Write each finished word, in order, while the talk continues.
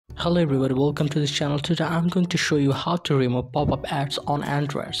Hello everybody, welcome to this channel. Today I'm going to show you how to remove pop-up ads on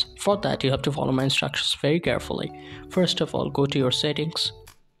Androids. For that you have to follow my instructions very carefully. First of all, go to your settings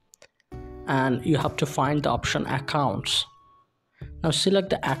and you have to find the option accounts. Now select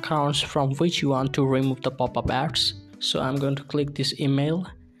the accounts from which you want to remove the pop-up ads. So I'm going to click this email,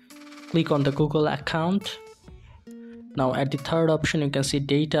 click on the Google account. Now at the third option you can see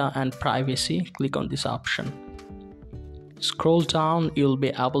data and privacy. Click on this option. Scroll down, you'll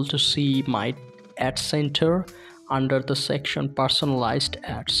be able to see my ad center under the section personalized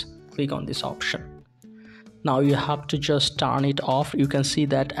ads. Click on this option. Now you have to just turn it off. You can see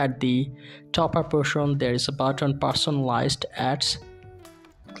that at the top portion there is a button personalized ads.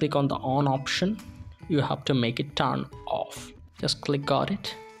 Click on the on option. You have to make it turn off. Just click got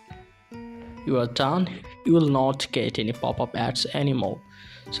it. You are done. You will not get any pop-up ads anymore.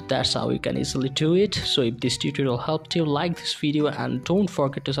 So that's how you can easily do it. So if this tutorial helped you, like this video and don't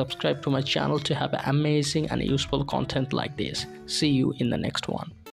forget to subscribe to my channel to have amazing and useful content like this. See you in the next one.